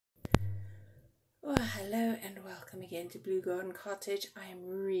Well, hello and welcome again to Blue Garden Cottage. I am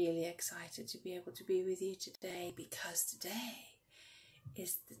really excited to be able to be with you today because today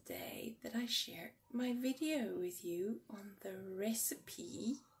is the day that I share my video with you on the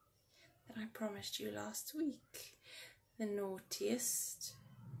recipe that I promised you last week. The naughtiest,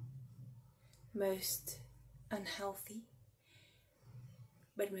 most unhealthy,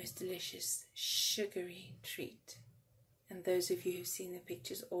 but most delicious sugary treat. And those of you who've seen the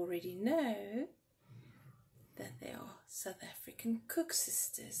pictures already know that they are South African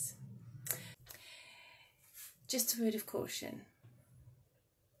Koeksisters. Just a word of caution.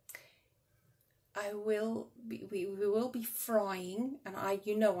 We will be frying, and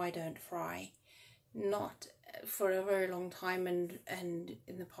you know I don't fry, not for a very long time, and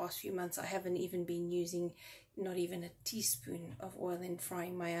in the past few months I haven't even been using not even a teaspoon of oil in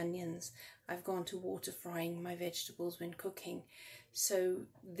frying my onions. I've gone to water frying my vegetables when cooking. So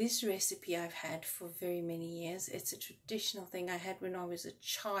this recipe I've had for very many years. It's a traditional thing I had when I was a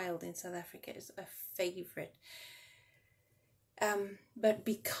child in South Africa. It's a favorite. But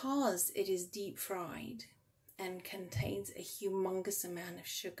because it is deep fried and contains a humongous amount of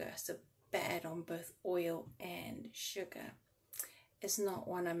sugar, so bad on both oil and sugar, it's not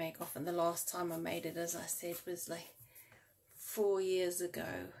one I make often. The last time I made it, as I said, was like 4 years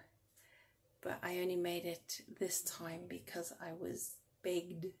ago. But I only made it this time because I was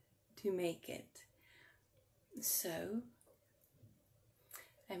begged to make it. So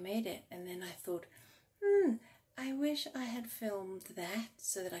I made it, and then I thought, I wish I had filmed that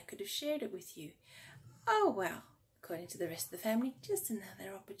so that I could have shared it with you. Oh well, according to the rest of the family, just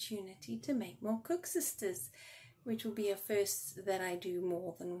another opportunity to make more Koeksisters, which will be a first that I do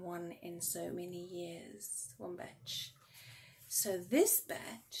more than one in so many years, one batch. So this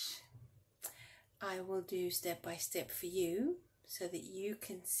batch I will do step by step for you so that you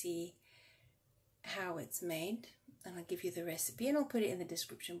can see how it's made, and I'll give you the recipe and I'll put it in the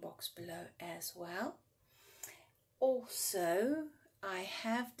description box below as well. Also, I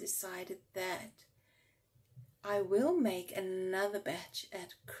have decided that I will make another batch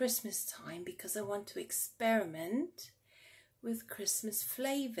at Christmas time because I want to experiment with Christmas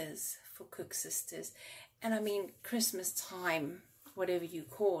flavors for Koeksisters. And I mean Christmas time, whatever you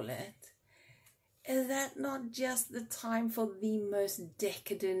call it. Is that not just the time for the most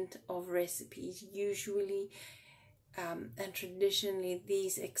decadent of recipes? Usually and traditionally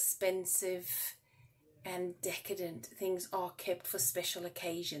these expensive and decadent things are kept for special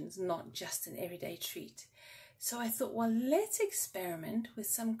occasions, not just an everyday treat. So I thought, well, let's experiment with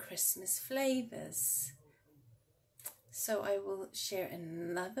some Christmas flavors. So I will share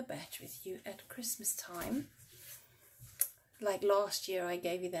another batch with you at Christmas time. Like last year, I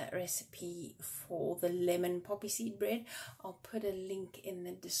gave you that recipe for the lemon poppy seed bread. I'll put a link in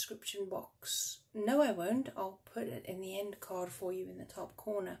the description box. No, I won't. I'll put it in the end card for you in the top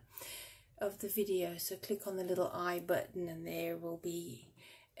corner of the video. So click on the little I button and there will be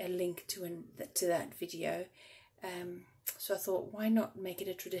a link to that video. So I thought, why not make it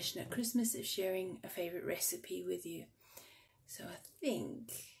a tradition at Christmas of sharing a favorite recipe with you? So I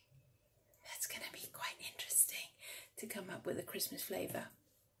think that's going to be quite interesting to come up with a Christmas flavor.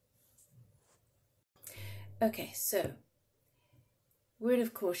 Okay, so word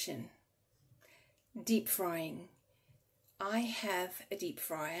of caution, deep frying. I have a deep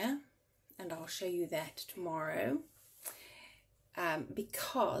fryer and I'll show you that tomorrow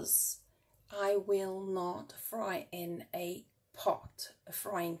because I will not fry in a pot, a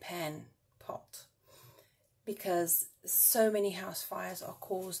frying pan pot, because so many house fires are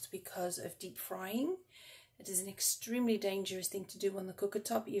caused because of deep frying. It is an extremely dangerous thing to do on the cooker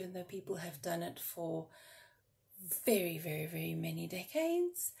top, even though people have done it for very, very, very many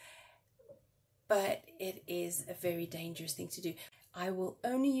decades. But it is a very dangerous thing to do. I will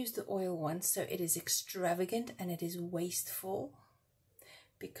only use the oil once, so it is extravagant and it is wasteful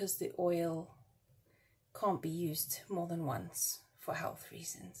because the oil can't be used more than once for health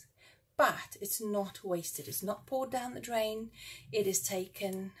reasons. But it's not wasted. It's not poured down the drain. It is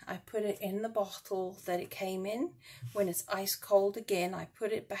taken, I put it in the bottle that it came in. When it's ice cold again, I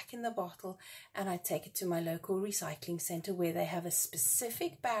put it back in the bottle and I take it to my local recycling center where they have a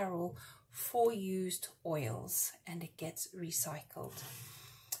specific barrel for used oils, and it gets recycled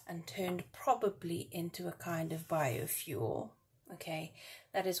and turned probably into a kind of biofuel. Okay,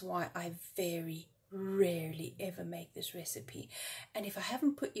 that is why I very rarely ever make this recipe. And if I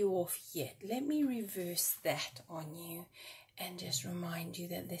haven't put you off yet, let me reverse that on you and just remind you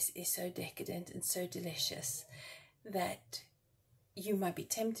that this is so decadent and so delicious that you might be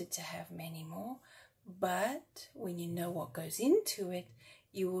tempted to have many more, but when you know what goes into it,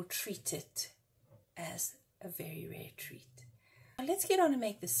 you will treat it as a very rare treat. Now let's get on and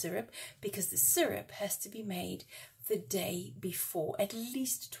make the syrup, because the syrup has to be made the day before, at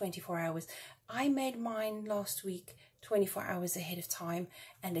least 24 hours. I made mine last week 24 hours ahead of time,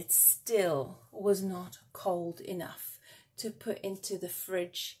 and it still was not cold enough to put into the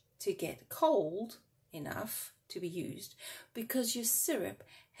fridge to get cold enough to be used, because your syrup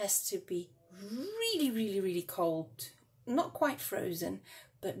has to be really, really, really cold, not quite frozen,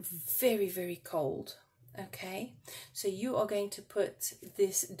 but very, very cold. Okay, so you are going to put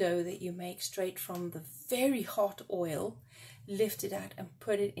this dough that you make straight from the very hot oil, lift it out and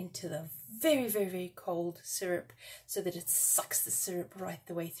put it into the very, very, very cold syrup, so that it sucks the syrup right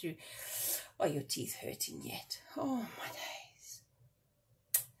the way through. Are your teeth hurting yet? Oh my days.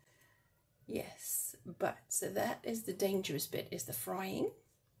 Yes, but so that is the dangerous bit, is the frying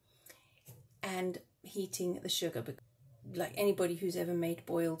and heating the sugar. Like anybody who's ever made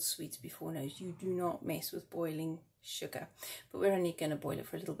boiled sweets before knows, you do not mess with boiling sugar. But we're only going to boil it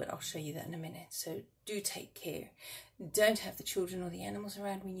for a little bit. I'll show you that in a minute. So do take care. Don't have the children or the animals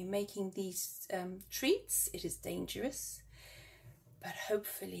around when you're making these treats. It is dangerous, but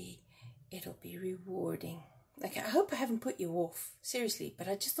hopefully it'll be rewarding. Okay, I hope I haven't put you off, seriously, but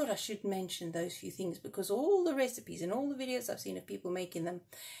I just thought I should mention those few things, because all the recipes and all the videos I've seen of people making them,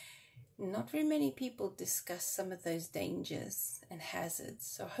 not very many people discuss some of those dangers and hazards.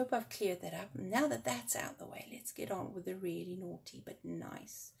 So I hope I've cleared that up. Now that that's out the way, let's get on with the really naughty but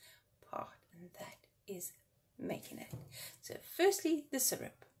nice part, and that is making it. So firstly, the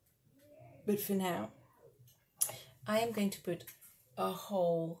syrup. But for now, I am going to put a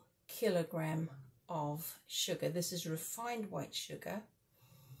whole kilogram of sugar. This is refined white sugar.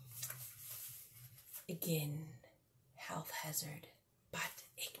 Again, health hazard, but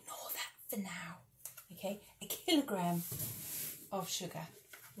ignore that for now. Okay, a kilogram of sugar,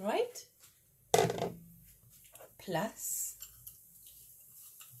 right? Plus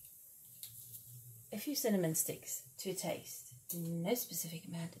a few cinnamon sticks to taste. No specific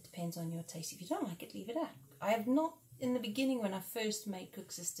amount, it depends on your taste. If you don't like it, leave it out. I have not, in the beginning when I first made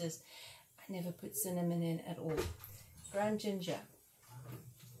Cook Sisters, I never put cinnamon in at all. Ground ginger.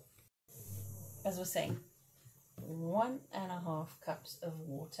 As I was saying, 1.5 cups of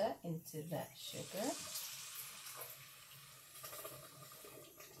water into that sugar.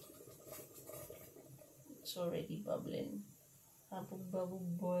 It's already bubbling. Bubble, bubble,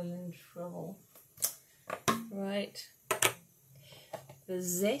 boiling trouble. Right. The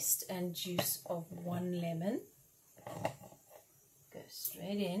zest and juice of 1 lemon. Go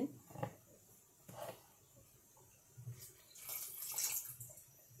straight in.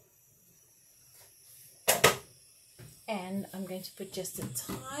 And I'm going to put just a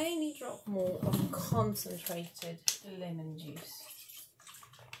tiny drop more of concentrated lemon juice,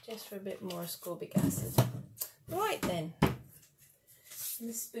 just for a bit more ascorbic acid. Right then,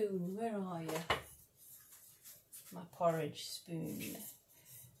 the spoon, where are you? My porridge spoon,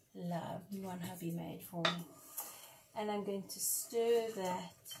 love, the one hubby made for me. And I'm going to stir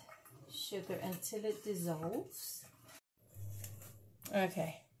that sugar until it dissolves.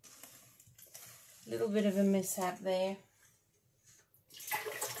 Okay. Little bit of a mishap there.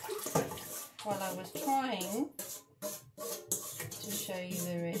 While I was trying to show you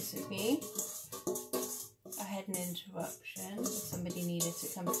the recipe, I had an interruption. Somebody needed to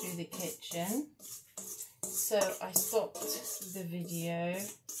come through the kitchen, so I stopped the video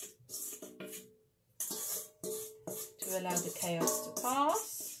to allow the chaos to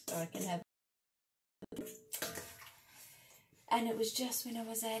pass, so I can have. And it was just when I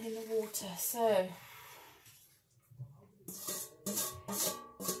was adding the water, so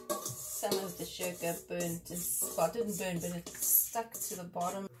some of the sugar burnt, and well, it didn't burn, but it stuck to the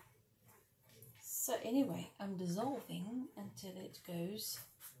bottom. So anyway, I'm dissolving until it goes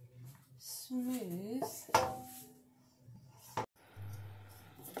smooth.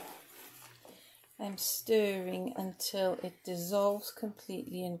 I'm stirring until it dissolves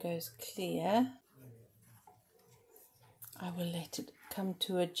completely and goes clear. I will let it come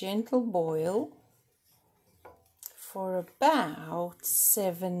to a gentle boil for about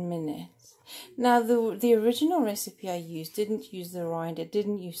 7 minutes. Now the original recipe I used didn't use the rind, it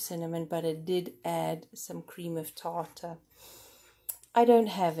didn't use cinnamon, but it did add some cream of tartar. I don't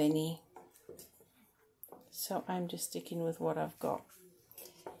have any, so I'm just sticking with what I've got,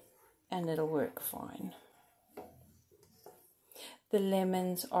 and it'll work fine. The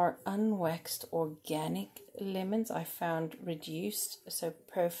lemons are unwaxed organic lemons. I found reduced, so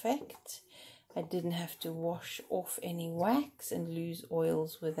perfect. I didn't have to wash off any wax and lose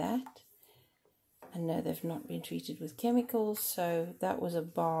oils with that. And no, they've not been treated with chemicals, so that was a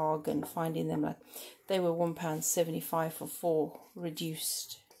bargain finding them. Like, they were £1.75 for 4,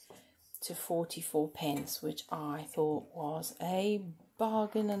 reduced to 44 pence, which I thought was a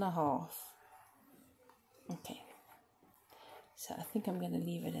bargain and a half. Okay, so I think I'm going to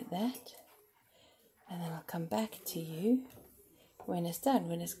leave it at that, and then I'll come back to you when it's done,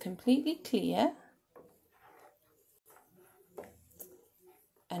 when it's completely clear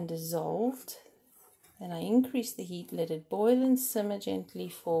and dissolved. Then I increase the heat, let it boil and simmer gently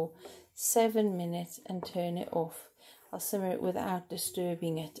for 7 minutes and turn it off. I'll simmer it without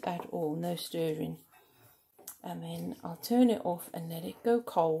disturbing it at all, no stirring. And then I'll turn it off and let it go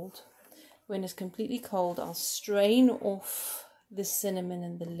cold. When it's completely cold, I'll strain off the cinnamon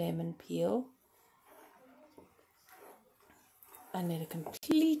and the lemon peel and let it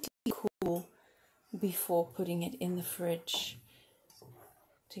completely cool before putting it in the fridge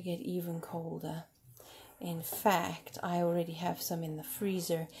to get even colder. In fact, I already have some in the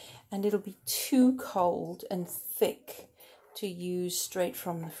freezer, and it'll be too cold and thick to use straight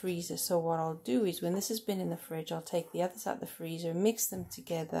from the freezer. So what I'll do is, when this has been in the fridge, I'll take the others out the freezer, mix them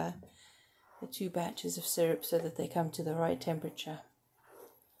together, the 2 batches of syrup, so that they come to the right temperature.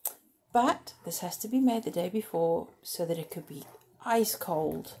 But this has to be made the day before so that it could be ice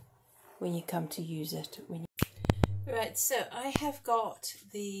cold when you come to use it. Right, so I have got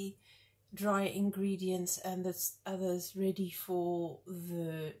the dry ingredients and the others ready for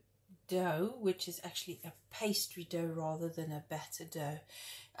the dough, which is actually a pastry dough rather than a batter dough.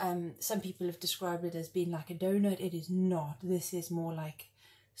 Some people have described it as being like a donut. It is not. This is more like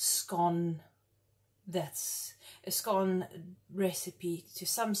scone. That's a scone recipe to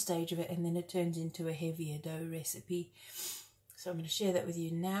some stage of it, and then it turns into a heavier dough recipe. So I'm going to share that with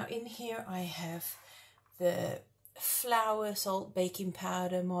you now. In here I have the flour, salt, baking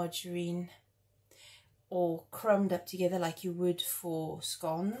powder, margarine, all crumbed up together like you would for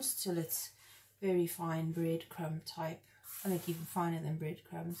scones till it's very fine breadcrumb type. I think even finer than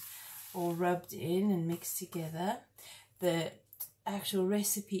breadcrumbs. All rubbed in and mixed together. The actual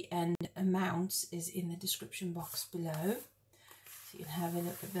recipe and amounts is in the description box below, so you can have a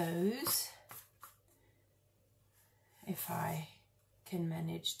look at those if I can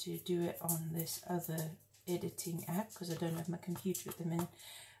manage to do it on this other editing app, because I don't have my computer at the minute.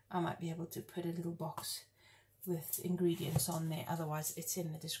 I might be able to put a little box with ingredients on there, otherwise it's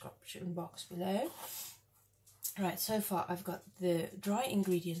in the description box below. Right, so far I've got the dry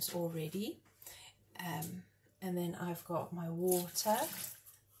ingredients already, and then I've got my water,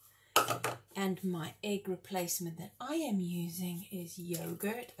 and my egg replacement that I am using is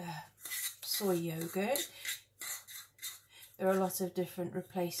yogurt, soy yogurt. There are lots of different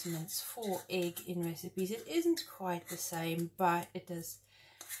replacements for egg in recipes. It isn't quite the same, but it does,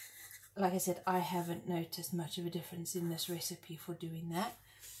 like I said, I haven't noticed much of a difference in this recipe for doing that.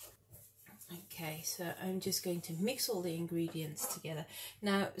 Okay, so I'm just going to mix all the ingredients together.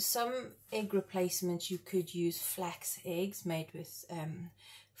 Now, some egg replacements you could use flax eggs made with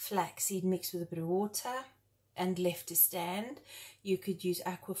flaxseed mixed with a bit of water and left to stand. You could use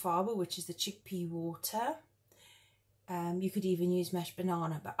aquafaba, which is the chickpea water. You could even use mashed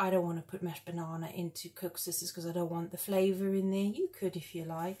banana, but I don't want to put mashed banana into Koeksisters because I don't want the flavour in there. You could if you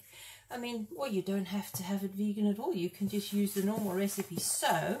like. I mean, well, you don't have to have it vegan at all. You can just use the normal recipe.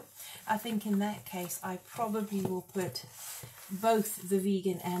 So I think in that case, I probably will put both the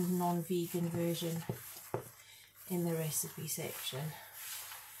vegan and non-vegan version in the recipe section.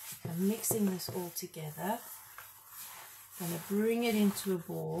 I'm mixing this all together. I'm going to bring it into a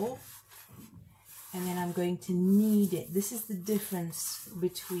ball. And then I'm going to knead it. This is the difference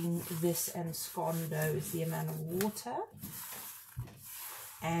between this and scone dough, is the amount of water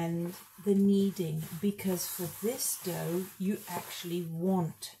and the kneading. Because for this dough, you actually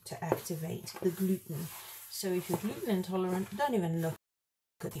want to activate the gluten. So if you're gluten intolerant, don't even look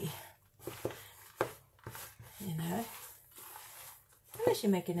at it. You know? Unless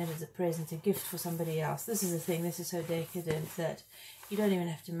you're making it as a present, a gift for somebody else. This is the thing, this is so decadent that you don't even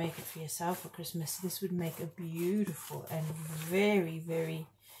have to make it for yourself for Christmas. This would make a beautiful and very, very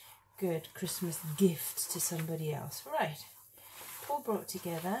good Christmas gift to somebody else. Right, all brought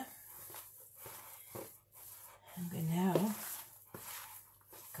together. And we're now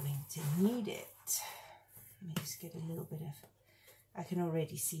going to knead it. Let me just get a little bit of, I can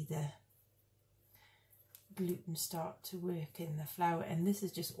already see the gluten start to work in the flour, and this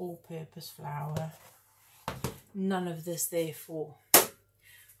is just all-purpose flour. None of this therefore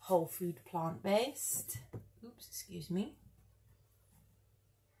whole food plant-based. Oops, excuse me.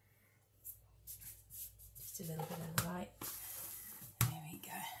 Just a little bit of light. There we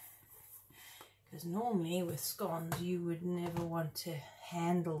go. because normally with scones you would never want to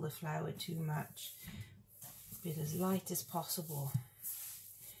handle the flour too much, be as light as possible.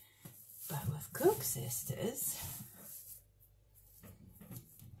 But with Koeksisters,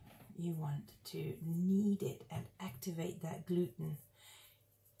 you want to knead it and activate that gluten.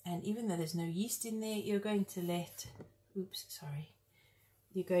 And even though there's no yeast in there, you're going to let, you're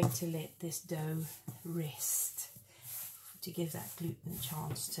going to let this dough rest to give that gluten a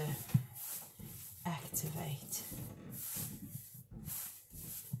chance to activate.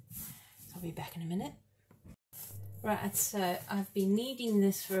 So I'll be back in a minute. Right, so I've been kneading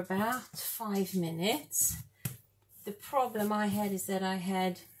this for about 5 minutes. The problem I had is that I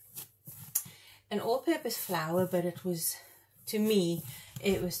had an all-purpose flour, but it was, to me,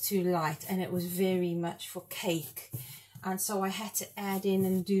 it was too light and it was very much for cake. And so I had to add in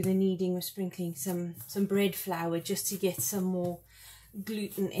and do the kneading with sprinkling some bread flour just to get some more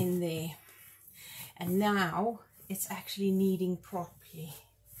gluten in there. And now it's actually kneading properly.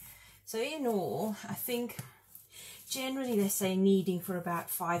 So in all, I think generally they say kneading for about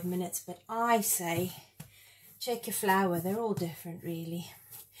 5 minutes, but I say check your flour. They're all different really.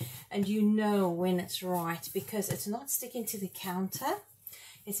 And you know when it's right because it's not sticking to the counter.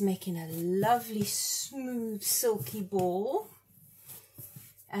 It's making a lovely, smooth, silky ball.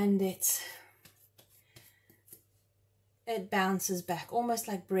 And it bounces back almost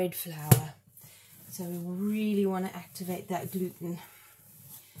like bread flour. So we really want to activate that gluten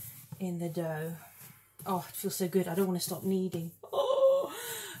in the dough. Oh, it feels so good. I don't want to stop kneading. Oh,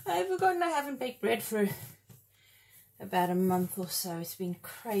 I've forgotten I haven't baked bread for about a month or so. It's been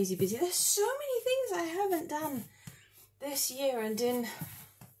crazy busy. There's so many things I haven't done this year, and in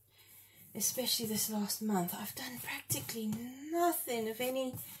especially this last month, I've done practically nothing of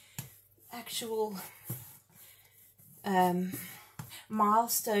any actual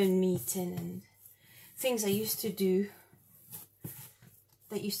milestone meeting and things I used to do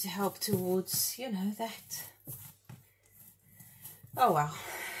that used to help towards, you know, that. Oh well,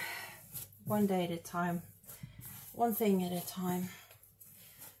 one day at a time, one thing at a time.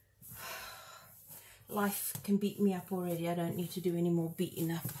 Life can beat me up already. I don't need to do any more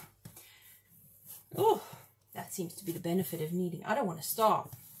beating up. Oh, that seems to be the benefit of kneading. I don't want to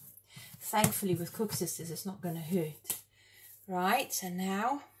stop. Thankfully with Koeksisters it's not going to hurt. Right, so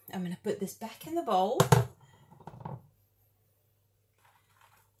now I'm going to put this back in the bowl.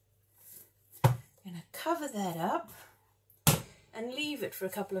 I'm going to cover that up and leave it for a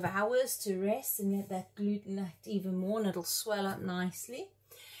couple of hours to rest and let that gluten act even more, and it'll swell up nicely.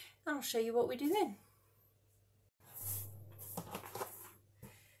 And I'll show you what we do then.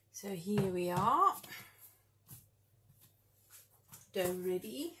 So here we are, dough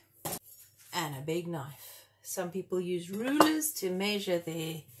ready, and a big knife. Some people use rulers to measure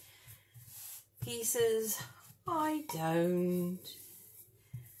their pieces. I don't.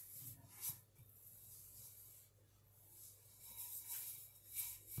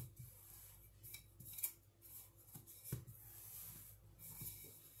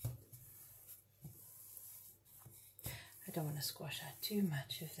 I don't want to squash out too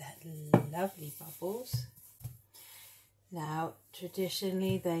much of that lovely bubbles. Now,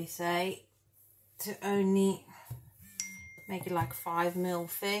 traditionally they say to only make it like 5 mil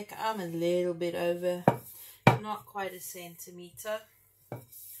thick. I'm a little bit over, not quite a centimeter. But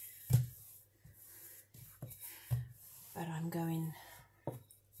I'm going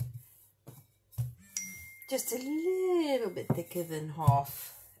just a little bit thicker than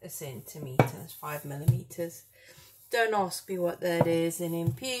half a centimeter. That's 5 millimeters. Don't ask me what that is in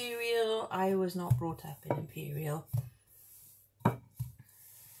imperial. I was not brought up in imperial,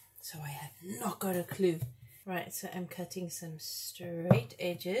 so I have not got a clue. Right, so I'm cutting some straight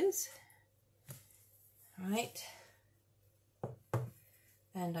edges. Right,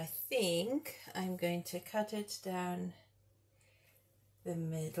 and I think I'm going to cut it down the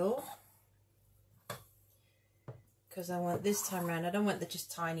middle, because I want this time around, I don't want the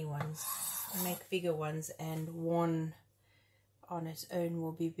just tiny ones. I make bigger ones, and one on its own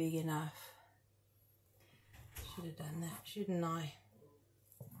will be big enough. Should have done that, shouldn't I?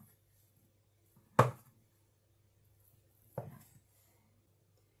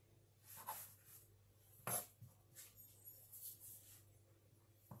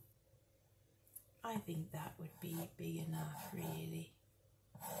 I think that would be big enough, really.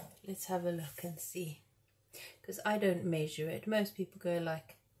 Let's have a look and see, because I don't measure it. Most people go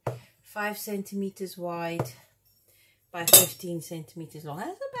like 5 centimeters wide by 15 centimeters long.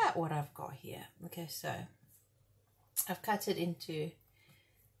 That's about what I've got here. Okay, so I've cut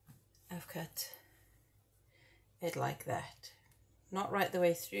it like that. Not right the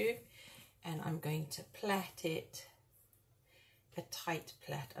way through. and I'm going to plait it a tight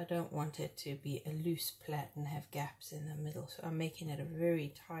plait. I don't want it to be a loose plait and have gaps in the middle, so I'm making it a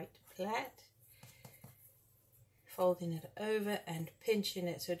very tight plait, folding it over and pinching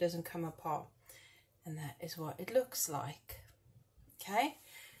it so it doesn't come apart, and that is what it looks like. Okay,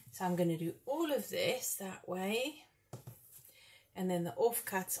 so I'm going to do all of this that way, and then the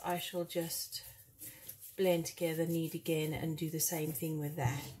offcuts I shall just blend together, knead again, and do the same thing with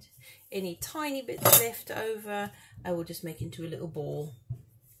that. Any tiny bits left over I will just make into a little ball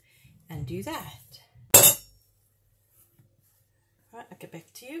and do that. Right, I'll get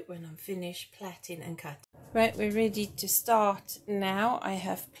back to you when I'm finished plaiting and cutting. Right, we're ready to start now. I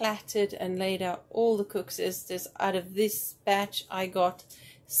have plaited and laid out all the Koeksisters. Out of this batch I got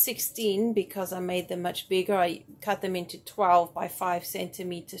 16 because I made them much bigger. I cut them into 12 by 5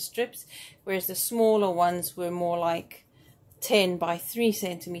 centimeter strips, whereas the smaller ones were more like 10 by 3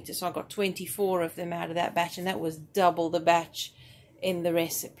 centimeters. So I got 24 of them out of that batch, and that was double the batch in the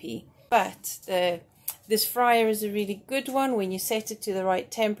recipe. But this fryer is a really good one when you set it to the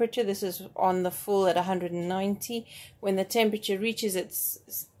right temperature. This is on the full at 190. When the temperature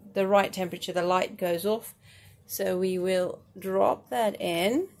reaches the right temperature, the light goes off. So we will drop that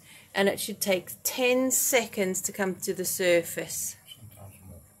in, and it should take 10 seconds to come to the surface.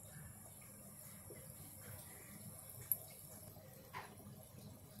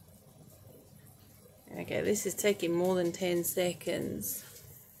 Okay, this is taking more than 10 seconds.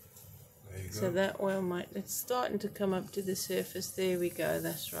 There you go. So that oil it's starting to come up to the surface. There we go,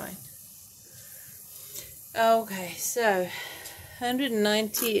 that's right. Okay, so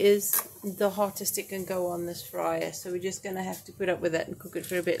 190 is the hottest it can go on this fryer. So we're just going to have to put up with that and cook it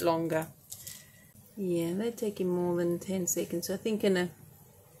for a bit longer. Yeah, they're taking more than 10 seconds. So I think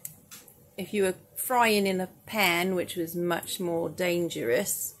if you were frying in a pan, which was much more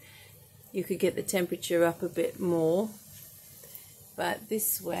dangerous, you could get the temperature up a bit more, but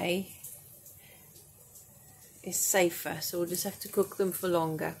this way is safer, so we'll just have to cook them for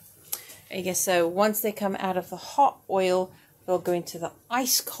longer. Okay, so once they come out of the hot oil, they'll go into the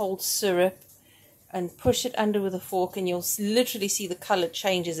ice cold syrup and push it under with a fork, and you'll literally see the color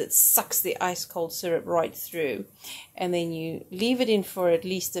change as it sucks the ice cold syrup right through. And then you leave it in for at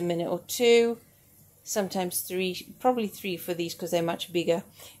least a minute or two, sometimes 3, probably 3 for these because they're much bigger,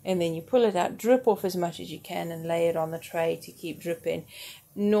 and then you pull it out, drip off as much as you can, and lay it on the tray to keep dripping.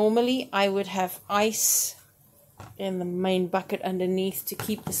 Normally I would have ice in the main bucket underneath to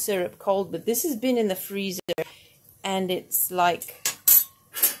keep the syrup cold, but this has been in the freezer and it's like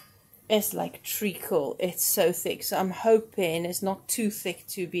treacle. It's so thick, so I'm hoping it's not too thick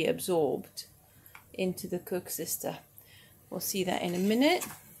to be absorbed into the Koeksister. We'll see that in a minute.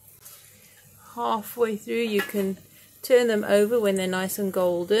 Halfway through you can turn them over when they're nice and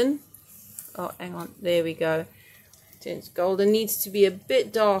golden. Oh, hang on, there we go. It's golden. Needs to be a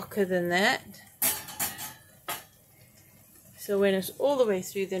bit darker than that. So when it's all the way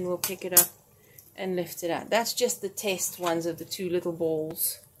through, then we'll pick it up and lift it out. That's just the test ones of the 2 little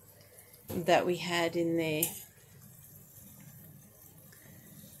balls that we had in there.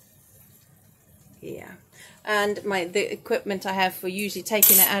 Yeah. And the equipment I have for usually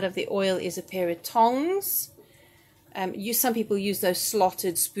taking it out of the oil is a pair of tongs. Some people use those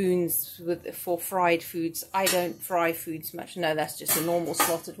slotted spoons for fried foods. I don't fry foods much. No, that's just a normal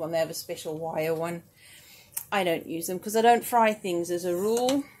slotted one. They have a special wire one. I don't use them because I don't fry things as a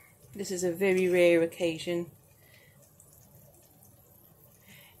rule. This is a very rare occasion.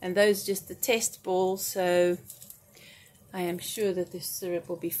 And those are just the test balls, so I am sure that this syrup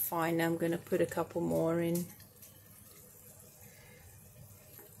will be fine. Now I'm going to put a couple more in.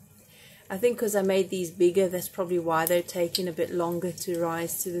 I think because I made these bigger, that's probably why they're taking a bit longer to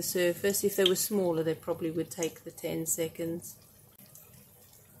rise to the surface. If they were smaller, they probably would take the 10 seconds.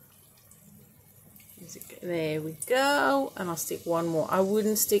 There we go. And I'll stick one more. I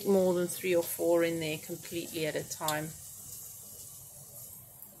wouldn't stick more than 3 or 4 in there completely at a time.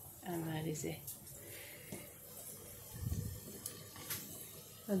 And that is it.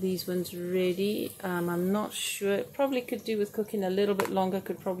 Are these ones ready? I'm not sure. It probably could do with cooking a little bit longer.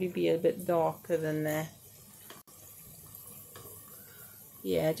 Could probably be a bit darker than that.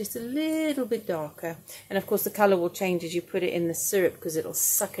 Yeah, just a little bit darker. And of course the colour will change as you put it in the syrup because it'll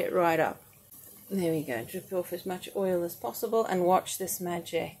suck it right up. There we go. Drip off as much oil as possible and watch this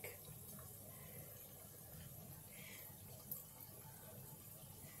magic.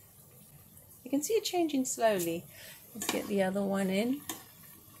 You can see it changing slowly. Let's get the other one in.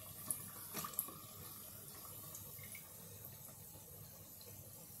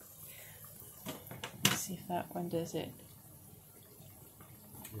 Let's see if that one does it.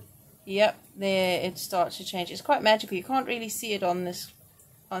 Yep, there it starts to change. It's quite magical. You can't really see it on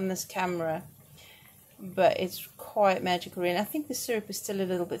this camera, but it's quite magical. And I think the syrup is still a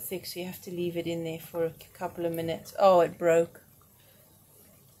little bit thick, so you have to leave it in there for a couple of minutes. Oh, it broke.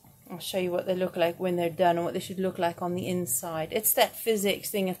 I'll show you what they look like when they're done and what they should look like on the inside. It's that physics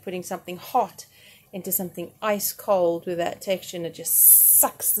thing of putting something hot into something ice cold with that texture, and it just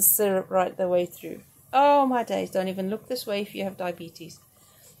sucks the syrup right the way through. Oh my days, don't even look this way if you have diabetes.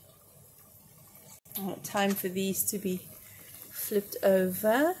 Oh, time for these to be flipped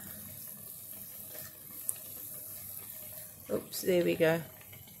over. Oops, there we go.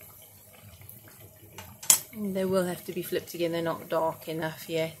 And they will have to be flipped again, they're not dark enough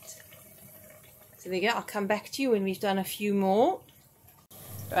yet. So there you go, I'll come back to you when we've done a few more.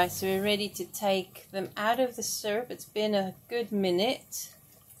 Right, so we're ready to take them out of the syrup. It's been a good minute.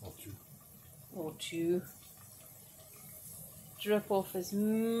 Or two. Drip off as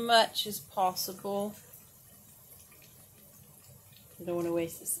much as possible. We don't want to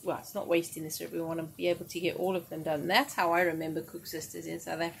waste this. Well, it's not wasting the syrup. We want to be able to get all of them done. That's how I remember Koeksisters in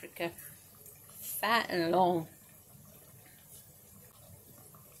South Africa. Fat and long.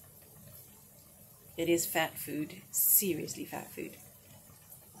 It is fat food. Seriously fat food.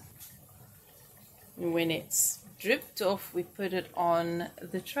 And when it's dripped off, we put it on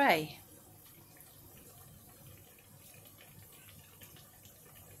the tray.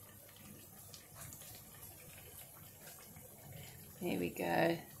 There we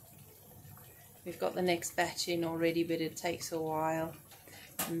go. We've got the next batch in already, but it takes a while.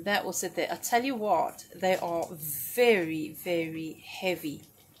 And that will sit there. I'll tell you what, they are very, very heavy.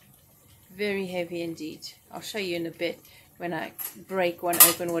 Very heavy indeed. I'll show you in a bit when I break one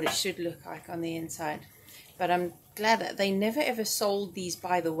open what it should look like on the inside. But I'm glad that they never ever sold these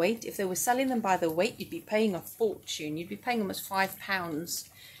by the weight. If they were selling them by the weight, you'd be paying a fortune. You'd be paying almost £5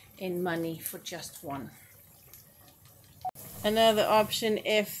 in money for just one. Another option,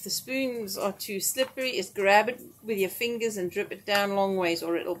 if the spoons are too slippery, is grab it with your fingers and drip it down long ways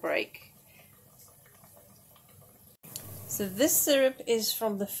or it'll break. So this syrup is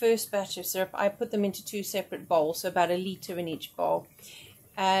from the first batch of syrup. I put them into two separate bowls, so about 1 litre in each bowl.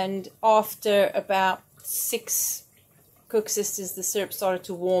 And after about 6 Koeksisters, the syrup started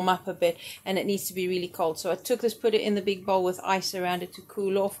to warm up a bit and it needs to be really cold. So I took this, put it in the big bowl with ice around it to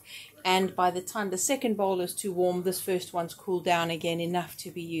cool off. And by the time the second bowl is too warm, this first one's cooled down again enough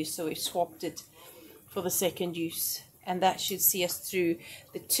to be used. So we've swapped it for the second use. And that should see us through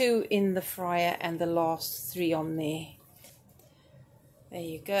the 2 in the fryer and the last 3 on there. There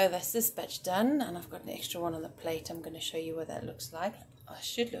you go, that's this batch done, and I've got an extra one on the plate. I'm going to show you what that looks like, or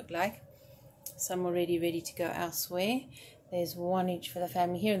should look like. Some already ready to go elsewhere. There's 1 each for the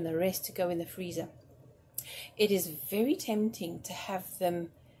family here, and the rest to go in the freezer. It is very tempting to have them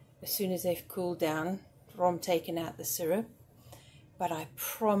as soon as they've cooled down from taking out the syrup, but I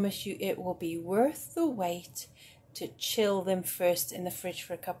promise you it will be worth the wait to chill them first in the fridge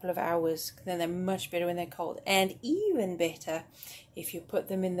for a couple of hours. Then they're much better when they're cold, and even better if you put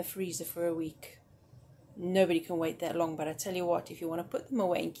them in the freezer for a week. Nobody can wait that long, but I tell you what, if you want to put them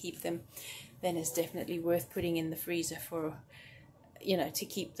away and keep them, then it's definitely worth putting in the freezer for, you know, to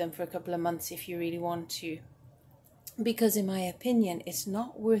keep them for a couple of months if you really want to. Because in my opinion, it's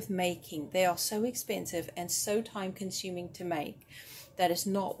not worth making. They are so expensive and so time consuming to make that it's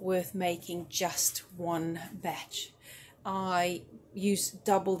not worth making just one batch. I use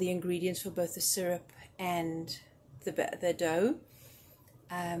double the ingredients for both the syrup and the dough.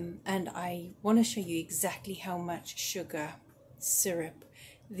 And I want to show you exactly how much sugar, syrup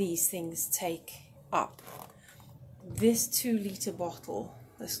these things take up. This 2 litre bottle,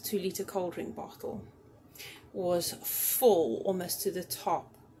 this 2 litre cold drink bottle, was full almost to the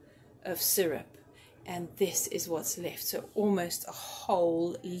top of syrup. And this is what's left, so almost a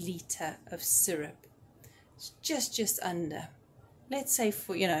whole litre of syrup. It's just under. Let's say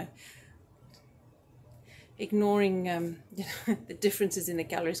for, you know, ignoring the differences in the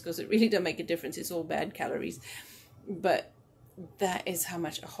calories, because it really don't make a difference, it's all bad calories. But that is how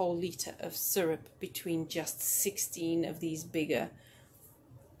much a whole litre of syrup between just 16 of these bigger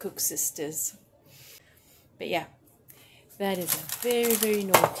Koeksisters. But yeah, that is a very, very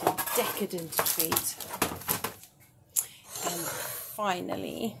naughty, decadent treat. And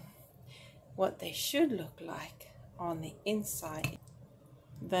finally, what they should look like on the inside.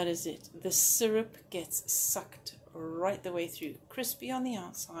 That is it. The syrup gets sucked right the way through. Crispy on the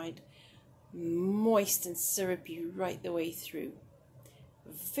outside, moist and syrupy right the way through.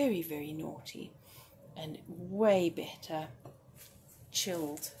 Very, very naughty. And way better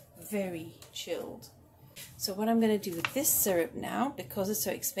chilled. Very chilled. So what I'm going to do with this syrup now, because it's so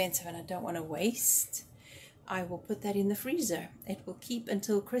expensive and I don't want to waste, I will put that in the freezer. It will keep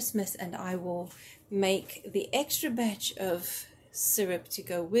until Christmas, and I will make the extra batch of syrup to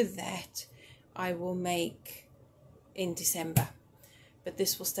go with that. I will make in December. But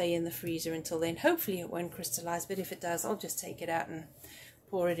this will stay in the freezer until then. Hopefully it won't crystallize, but if it does, I'll just take it out and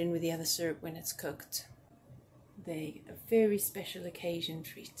pour it in with the other syrup when it's cooked. They're a very special occasion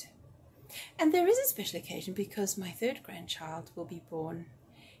treat. And there is a special occasion because my third grandchild will be born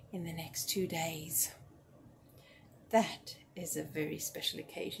in the next 2 days. That is a very special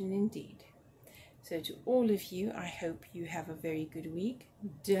occasion indeed. So to all of you, I hope you have a very good week.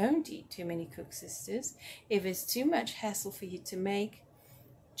 Don't eat too many Koek Sisters. If it's too much hassle for you to make,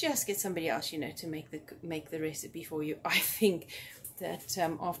 just get somebody else, you know, to make the recipe for you. I think that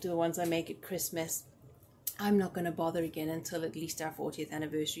after the ones I make at Christmas, I'm not going to bother again until at least our 40th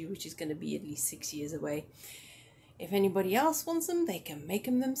anniversary, which is going to be at least 6 years away. If anybody else wants them, they can make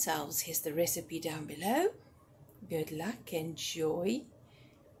them themselves. Here's the recipe down below. Good luck, enjoy.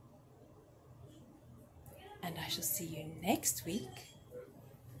 And I shall see you next week.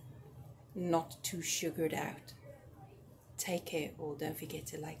 Not too sugared out. Take care all. Don't forget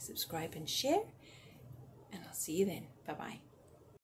to like, subscribe and share. And I'll see you then. Bye-bye.